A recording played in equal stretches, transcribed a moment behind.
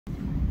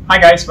Hi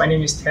guys, my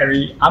name is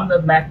Terry. I'm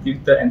the math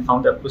tutor and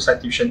founder of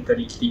Tuition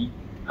Teliti.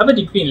 I have a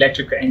degree in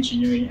electrical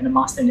engineering and a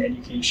master in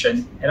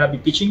education, and I've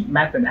been teaching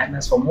math and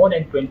maths for more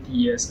than 20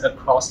 years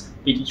across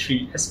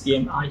PT3,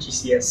 SPM,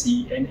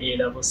 Igcse, and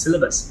A-level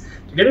syllabus.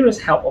 Together with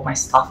the help of my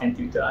staff and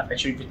tutor, I've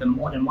actually written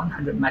more than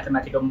 100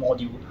 mathematical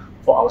modules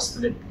for our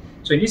students.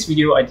 So in this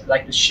video, I'd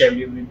like to share with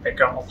you the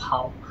background of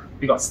how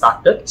we got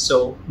started.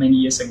 So many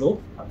years ago,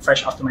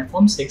 fresh after my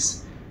Form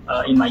 6,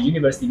 in my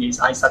university days,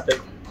 I started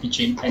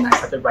teaching and I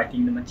started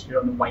writing the material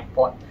on the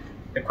whiteboard,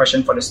 the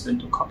question for the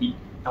student to copy.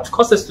 Now, of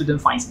course, the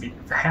student finds it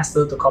a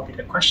hassle to copy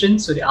the question,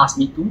 so they asked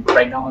me to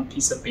write down on a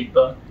piece of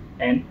paper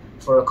and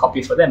for a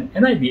copy for them.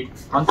 And I did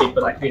on paper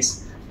like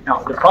this. Now,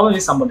 the problem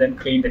is some of them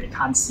claim that they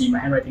can't see my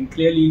handwriting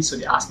clearly, so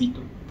they asked me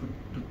to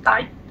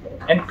type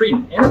and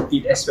print. And I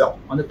did as well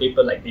on the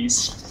paper like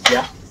this.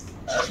 Yeah,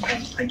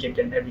 and I gave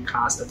them every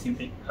class a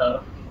few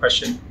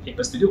question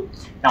papers to do.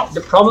 Now, the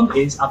problem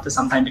is after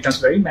some time it becomes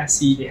very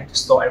messy. They have to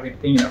store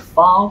everything in a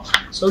file.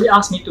 So they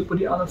asked me to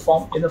put it on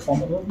in the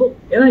form of a book.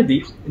 And I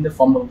did in the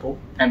form of a book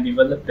and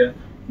developed the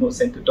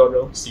notes and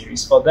tutorial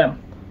series for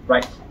them.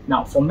 Right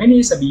now, for many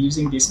years I've been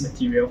using this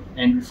material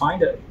and refine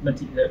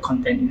the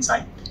content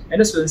inside. And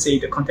the students say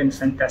the content is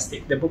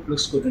fantastic. The book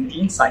looks good on the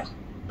inside,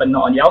 but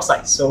not on the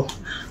outside. So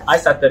I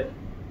started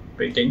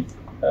creating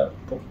a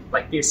book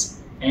like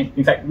this. And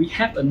in fact, we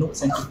have a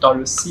notes and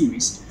tutorial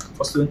series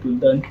for students to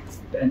learn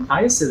the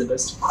entire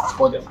syllabus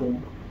for the whole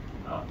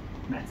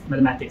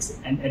mathematics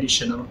and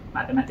additional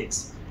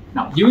mathematics.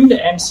 Now, during the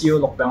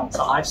MCO lockdown,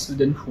 so I have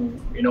students who,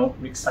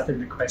 we started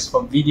requests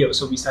for video.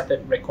 So we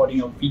started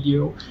recording a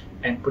video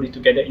and put it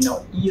together in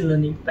our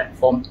e-learning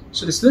platform.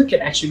 So the student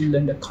can actually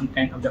learn the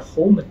content of the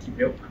whole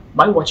material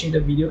by watching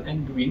the video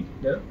and doing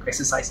the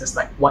exercises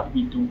like what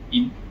we do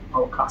in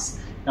our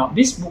class. Now,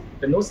 this book,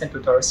 the Notes and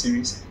Tutorial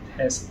series,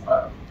 has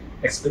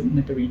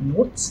explanatory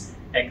notes,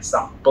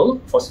 example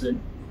for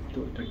students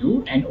to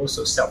do, and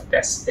also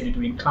self-tests that they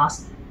do in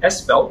class,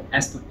 as well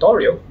as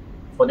tutorial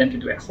for them to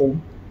do at home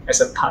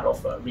as a part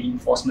of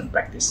reinforcement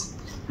practice.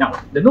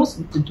 Now, the notes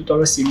and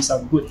tutorial series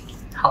are good.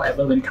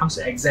 However, when it comes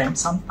to exam,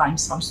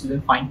 sometimes some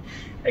students find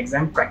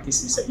exam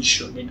practice is an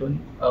issue. They don't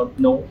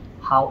know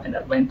how and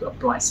when to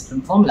apply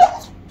certain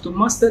formula. To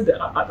master the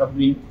art of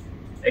doing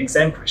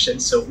exam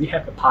questions, so we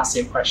have a past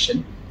year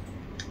question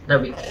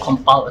that we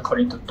compile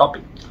according to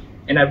topic.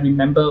 And I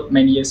remember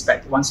many years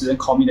back, one student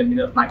called me in the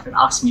middle of the night and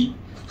asked me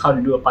how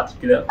to do a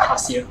particular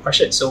past year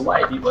question. So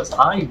what I did was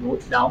I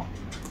wrote down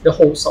the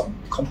whole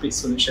complete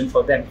solution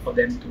for them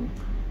to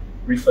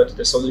refer to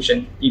the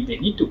solution if they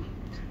need to.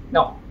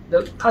 Now,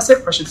 the past year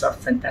questions are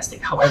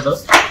fantastic. However,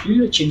 due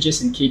to the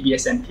changes in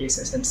KBSM,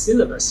 KSSM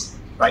syllabus,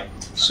 right?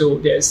 So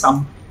there is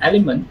some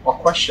element or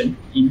question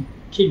in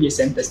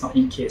KBSM that's not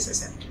in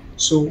KSSM.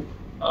 So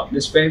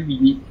that's where we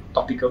need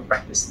topical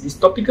practice. This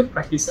topical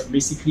practice are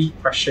basically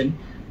question.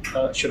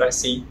 Should I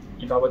say,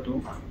 if I were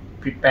to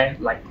prepare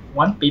like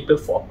one paper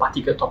for a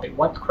particular topic,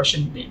 what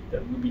question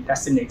that will be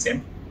tested in the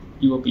exam,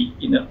 it will be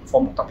in a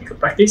form of topical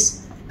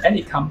practice, and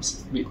it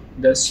comes with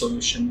the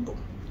solution book.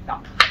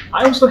 Now,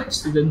 I also have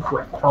students who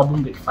have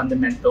problem with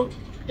fundamental.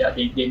 Yeah,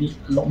 they need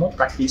a lot more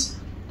practice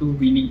to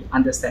really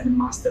understand and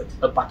master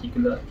a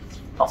particular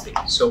topic.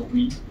 So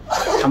we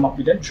come up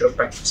with a drill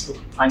practice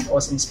book. I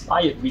was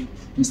inspired with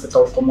Mr.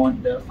 Topical,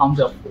 the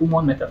founder of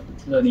Kumon Method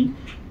of Learning,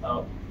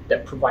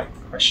 that provide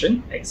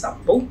question,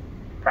 example,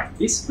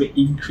 practice with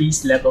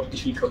increased level of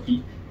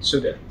difficulty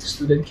so the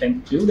student can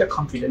build their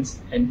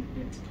confidence and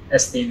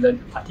as they learn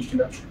a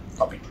particular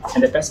topic.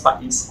 And the best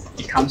part is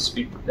it comes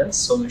with the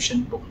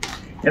solution book.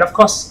 And of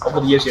course, over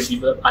the years, we have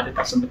developed other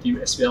types of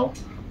material as well,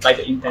 like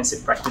the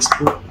intensive practice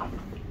book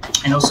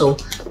and also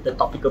the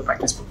topical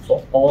practice book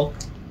for all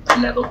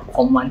level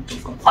from 1 to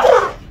from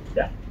 5.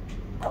 Yeah,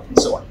 and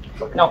so on.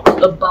 Now,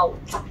 about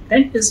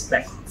 10 years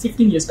back,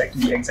 15 years back to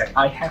be exact,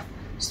 I have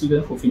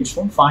students who finished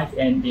Form 5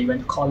 and they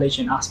went to college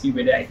and asked me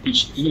whether I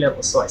teach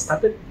A-levels. So I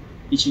started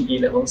teaching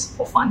A-levels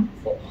for fun,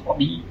 for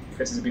hobby,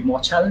 because it's a bit more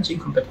challenging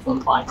compared to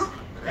Form 5.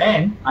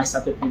 And I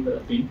started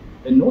developing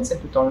the notes and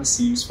tutorial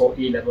series for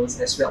A-levels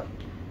as well.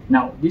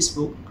 Now, this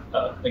book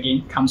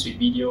again comes with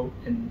video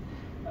and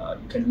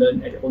you can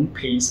learn at your own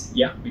pace,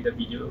 yeah, with the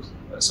video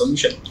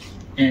solution.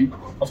 And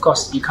of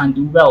course, you can't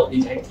do well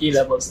in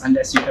A-levels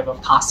unless you have a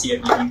past year.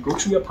 You can go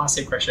through your past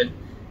year question.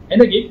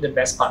 And again, the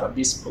best part of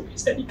this book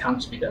is that it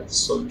comes with a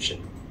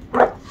solution.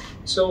 Right?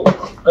 So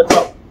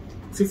about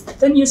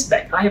 10 years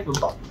back, I have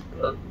about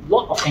a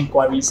lot of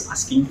inquiries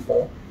asking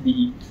for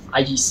the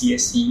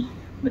Igcse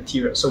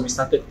material. So we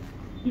started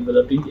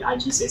developing the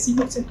Igcse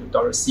Notes and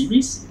Tutorial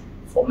series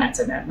for maths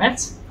and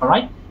maths.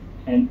 Alright?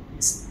 And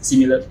it's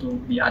similar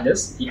to the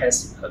others. It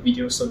has a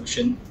video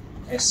solution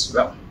as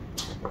well.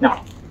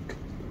 Now,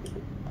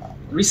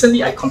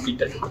 recently I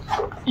completed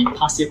the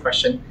past year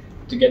question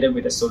together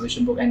with a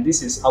solution book, and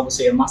this is, I would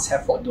say, a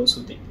must-have for those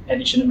who take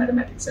additional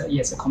mathematics. It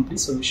has a complete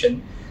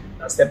solution,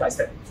 step by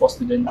step, for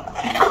students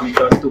to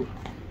refer to.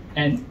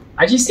 And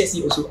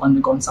Igcse also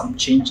undergone some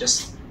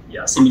changes,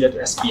 similar to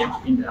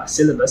SPM in the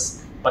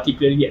syllabus,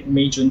 particularly at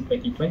May-June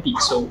 2020.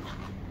 So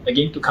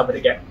Again, to cover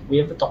the gap, we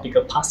have the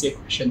topical past year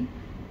question,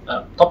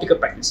 topical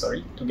practice,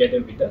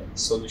 together with the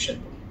solution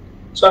book.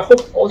 So I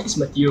hope all this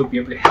material will be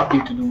able to help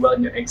you to do well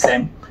in your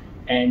exam,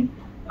 and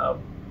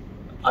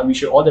I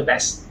wish you all the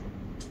best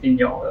in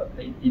your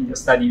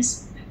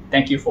studies.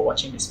 Thank you for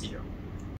watching this video.